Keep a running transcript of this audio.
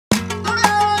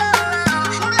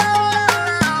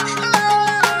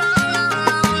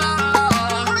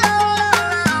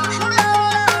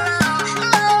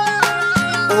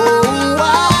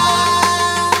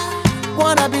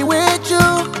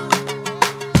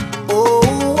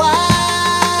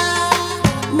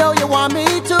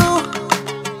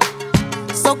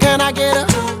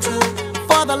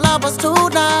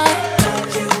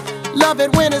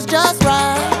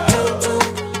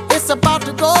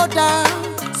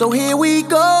So here we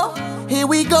go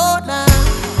now.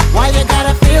 Why you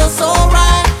gotta feel so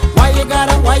right? Why you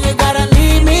gotta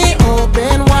leave me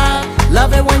open wide?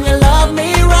 Love it when you love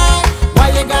me right. Why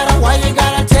you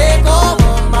gotta take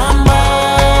over my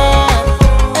mind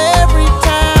every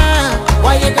time?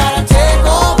 Why you gotta take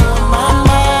over my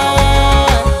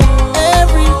mind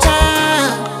every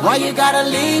time? Why you gotta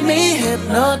leave me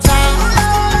hypnotized?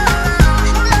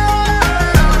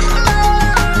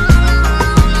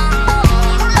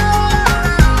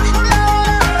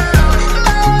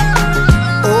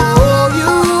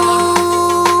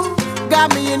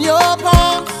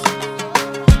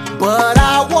 But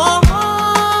I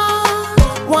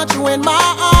want you in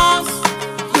my arms,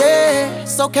 yeah.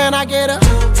 So can I get a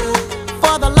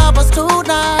for the lovers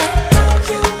tonight?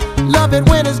 Love it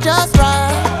when it's just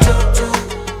right.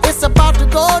 It's about to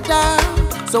go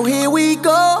down. So here we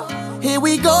go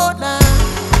now.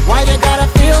 Why you gotta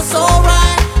feel so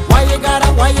right? Why you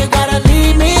gotta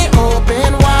leave me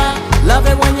open wide? Love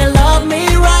it when you love me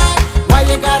right. Why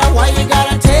you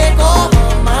gotta take over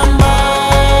my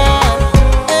mind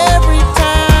every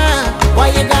time? Why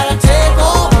you gotta take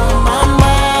over my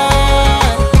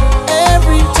mind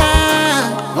every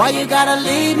time? Why you gotta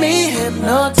leave me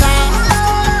hypnotized?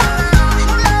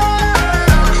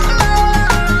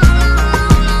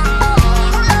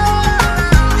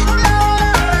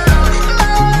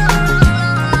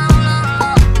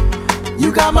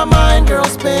 You got my mind, girl,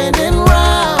 spinning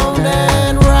round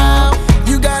and round.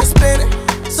 You gotta spin it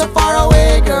so far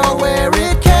away, girl, where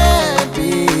it can't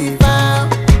be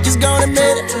found. Just gonna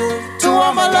admit it to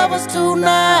all my lovers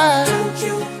tonight.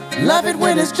 Love it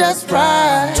when it's just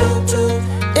right.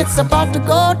 It's about to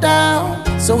go down.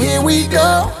 So here we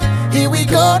go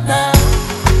now.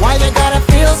 Why you gotta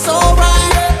feel so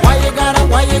right? Why you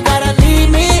gotta leave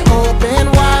me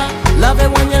open wide? Love it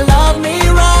when you love me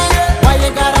right.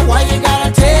 Why you gotta